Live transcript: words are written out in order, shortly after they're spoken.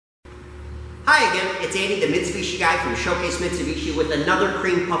Hi again, it's Andy, the Mitsubishi guy from Showcase Mitsubishi with another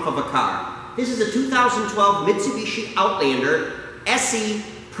cream puff of a car. This is a 2012 Mitsubishi Outlander SE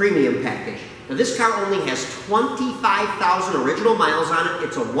Premium Package. Now this car only has 25,000 original miles on it.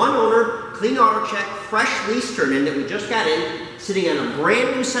 It's a one-owner, clean auto check, fresh lease turn-in that we just got in, sitting on a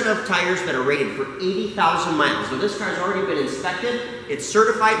brand new set of tires that are rated for 80,000 miles. Now this car's already been inspected, it's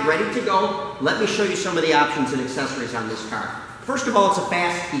certified, ready to go. Let me show you some of the options and accessories on this car. First of all, it's a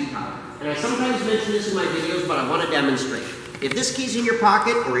fast key car. And I sometimes mention this in my videos, but I want to demonstrate. If this key's in your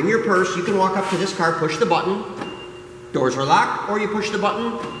pocket or in your purse, you can walk up to this car, push the button, doors are locked, or you push the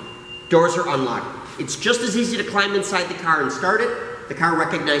button, doors are unlocked. It's just as easy to climb inside the car and start it. The car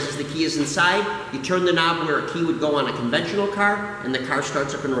recognizes the key is inside. You turn the knob where a key would go on a conventional car, and the car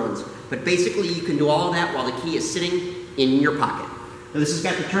starts up and runs. But basically, you can do all of that while the key is sitting in your pocket. Now this has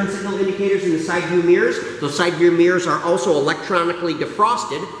got the turn signal indicators and the side view mirrors. Those side view mirrors are also electronically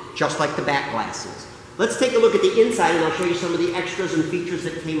defrosted, just like the back glasses. Let's take a look at the inside and I'll show you some of the extras and features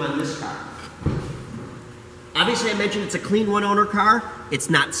that came on this car. Obviously I mentioned it's a clean one-owner car. It's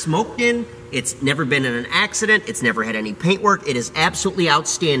not smoked in. It's never been in an accident. It's never had any paintwork. It is absolutely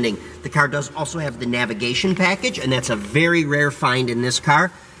outstanding. The car does also have the navigation package, and that's a very rare find in this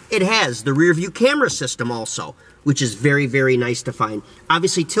car. It has the rear view camera system also, which is very, very nice to find.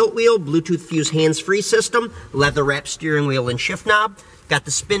 Obviously tilt wheel, Bluetooth fuse hands-free system, leather wrap steering wheel and shift knob. Got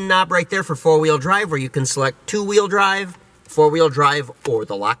the spin knob right there for four-wheel drive, where you can select two-wheel drive, four-wheel drive, or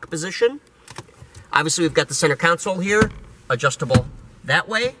the lock position. Obviously we've got the center console here, adjustable that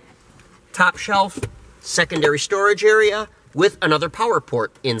way. Top shelf, secondary storage area with another power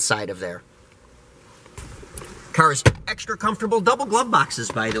port inside of there. Car is extra comfortable, double glove boxes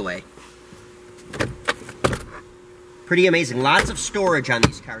by the way. Pretty amazing, lots of storage on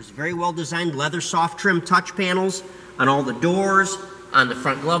these cars. Very well designed leather soft trim touch panels on all the doors, on the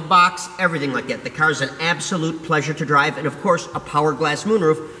front glove box, everything like that. The car is an absolute pleasure to drive, and of course a power glass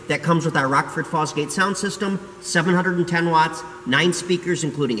moonroof that comes with our Rockford Fosgate sound system, 710 watts, 9 speakers,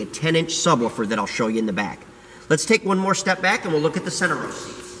 including a 10-inch subwoofer that I'll show you in the back. Let's take one more step back and we'll look at the center row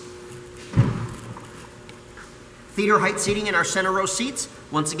seats. Theater height seating in our center row seats.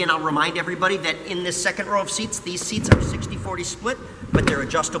 Once again, I'll remind everybody that in this second row of seats, these seats are 60-40 split, but they're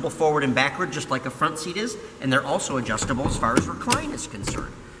adjustable forward and backward just like a front seat is, and they're also adjustable as far as recline is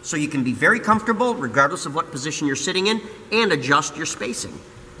concerned. So you can be very comfortable regardless of what position you're sitting in and adjust your spacing.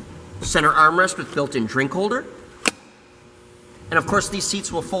 Center armrest with built-in drink holder. And of course, these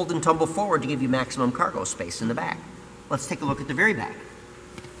seats will fold and tumble forward to give you maximum cargo space in the back. Let's take a look at the very back.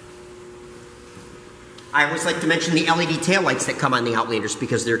 I always like to mention the LED taillights that come on the Outlanders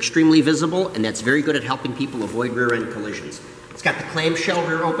because they're extremely visible, and that's very good at helping people avoid rear-end collisions. It's got the clamshell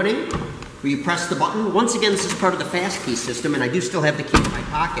rear opening where you press the button. Once again, this is part of the fast key system, and I do still have the key in my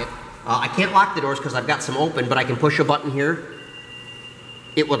pocket. I can't lock the doors because I've got some open, but I can push a button here.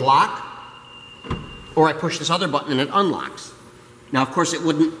 It would lock, or I push this other button and it unlocks. Now, of course, it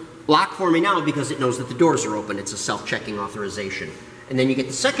wouldn't lock for me now because it knows that the doors are open. It's a self-checking authorization. And then you get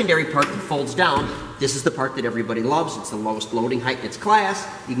the secondary part that folds down. This is the part that everybody loves. It's the lowest loading height in its class.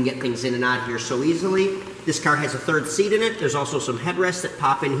 You can get things in and out here so easily. This car has a third seat in it. There's also some headrests that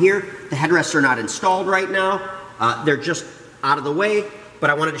pop in here. The headrests are not installed right now. They're just out of the way, but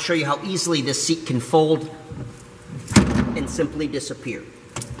I wanted to show you how easily this seat can fold and simply disappear.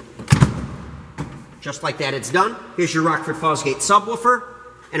 Just like that, it's done. Here's your Rockford Fosgate subwoofer.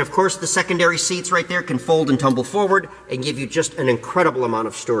 And of course, the secondary seats right there can fold and tumble forward and give you just an incredible amount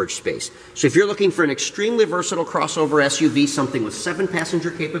of storage space. So if you're looking for an extremely versatile crossover SUV, something with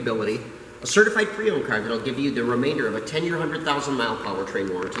 7-passenger capability, a certified pre-owned car that'll give you the remainder of a 10-year, 100,000-mile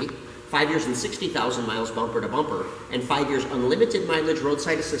powertrain warranty, 5 years and 60,000 miles bumper to bumper, and 5 years unlimited mileage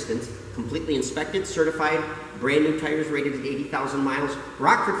roadside assistance, completely inspected, certified, brand new tires rated at 80,000 miles,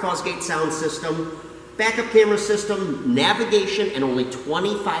 Rockford Fosgate sound system, backup camera system, navigation, and only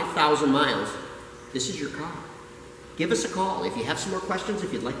 25,000 miles. This is your car. Give us a call if you have some more questions,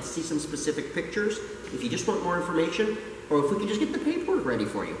 if you'd like to see some specific pictures, if you just want more information, or if we can just get the paperwork ready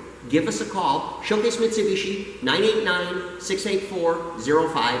for you. Give us a call. Showcase Mitsubishi,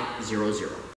 989-684-0500.